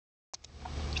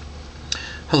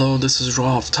Hello, this is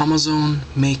Raw of Tamazone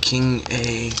making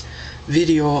a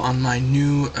video on my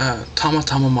new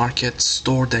TamaTama Market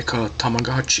store Deka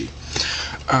Tamagotchi.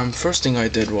 First thing I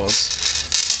did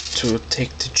was to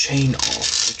take the chain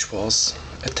off, which was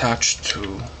attached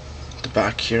to the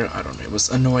back here. I don't know, it was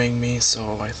annoying me,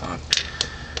 so I thought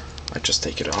I'd just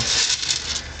take it off.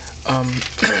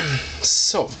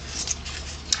 So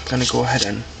I'm gonna go ahead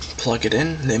and plug it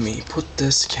in. Let me put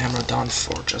this camera down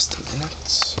for just a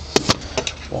minute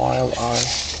while I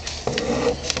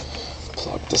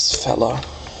plug this fella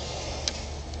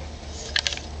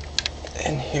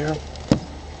in here.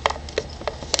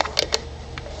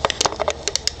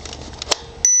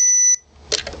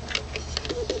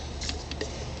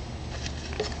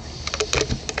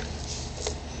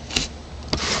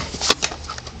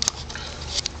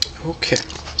 Okay,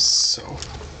 so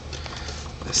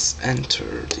let's enter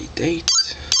the date.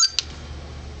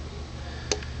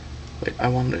 Wait, I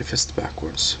wonder if it's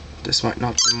backwards. This might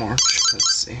not be March.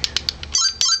 Let's see.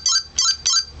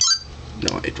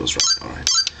 No, it was right. Alright.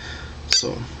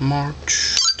 So,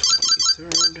 March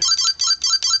 23rd.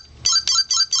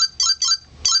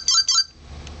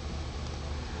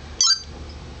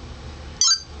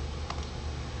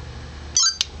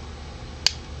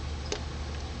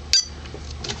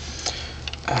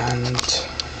 And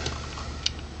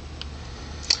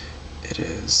it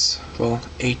is, well,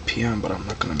 8 p.m., but I'm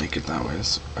not gonna make it that way.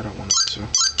 So I don't want it to be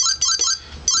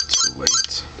too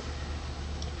late.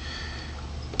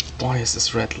 Why is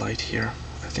this red light here?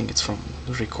 I think it's from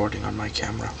the recording on my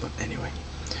camera, but anyway,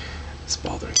 it's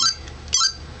bothering me.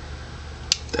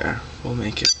 There, we'll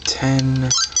make it 10,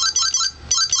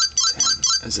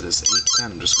 as it is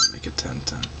 8:10. I'm just gonna make it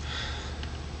 10:10.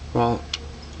 Well,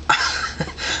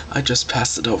 I just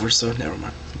passed it over, so never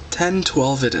mind.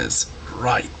 10:12 it is.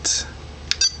 Right.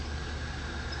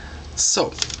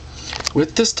 So,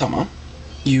 with this Tama,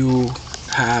 you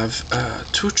have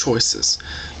two choices.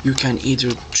 You can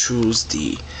either choose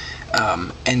the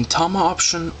N-Tama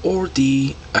option or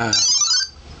the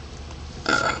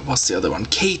what's the other one?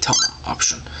 K-Tama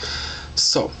option.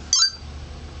 So,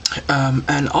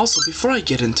 and also before I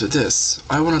get into this,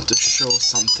 I wanted to show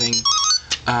something.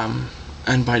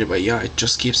 And by the way, yeah, it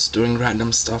just keeps doing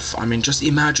random stuff. I mean, just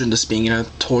imagine this being in a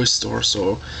toy store,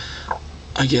 so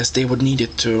I guess they would need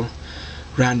it to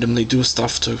randomly do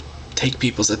stuff to take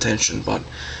people's attention. But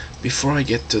before I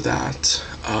get to that,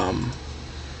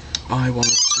 I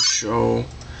wanted to show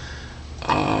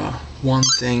one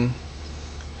thing.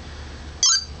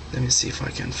 Let me see if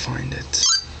I can find it.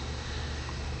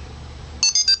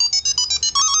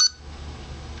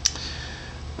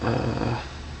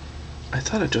 I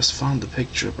thought I just found the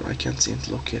picture, but I can't seem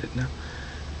to locate it now.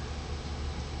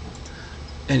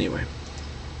 Anyway,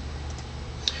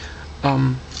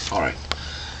 alright.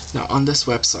 Now on this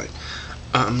website,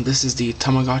 this is the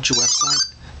Tamagotchi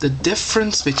website. The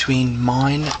difference between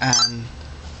mine and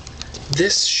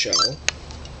this shell,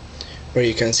 where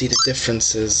you can see the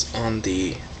differences on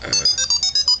the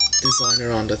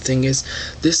designer on the thing, is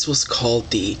this was called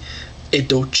the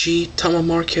TamaTama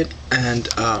Market, and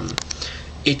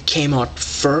it came out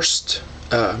first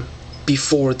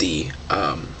before the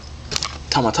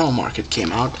TamaTama Market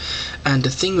came out. And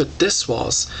the thing with this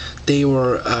was they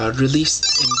were released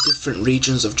in different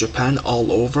regions of Japan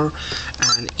all over,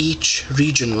 and each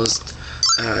region was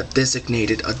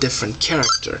designated a different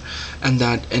character, and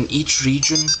that in each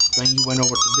region, when you went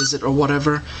over to visit or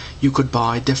whatever, you could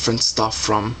buy different stuff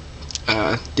from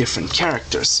different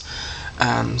characters.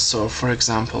 So for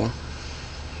example,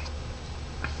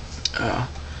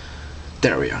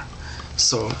 there we are.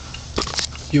 So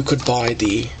you could buy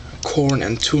the corn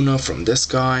and tuna from this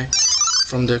guy.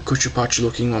 From the Kuchipachi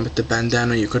looking one with the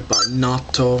bandana, you could buy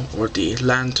natto or the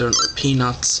lantern or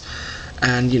peanuts,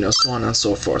 and you know, so on and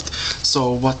so forth.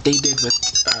 So what they did with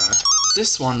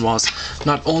this one was,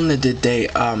 not only did they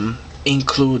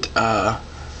include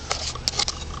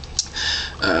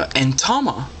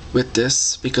N-Tama with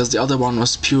this, because the other one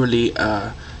was purely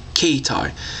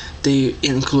K-Tai. They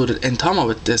included N-Tama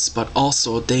with this, but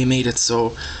also they made it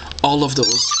so all of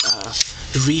those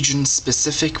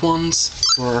region-specific ones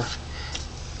were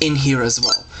in here as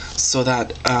well, so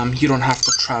that you don't have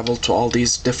to travel to all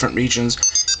these different regions.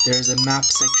 There's a map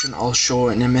section I'll show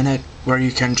in a minute, where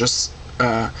you can just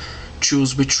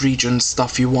choose which region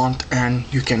stuff you want, and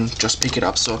you can just pick it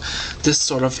up. So this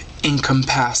sort of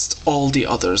encompassed all the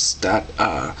others that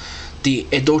the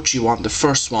Edochi one, the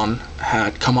first one,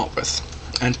 had come up with,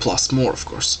 and plus more, of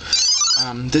course.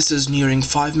 This is nearing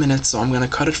 5 minutes, so I'm gonna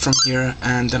cut it from here,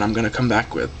 and then I'm gonna come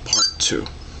back with part 2.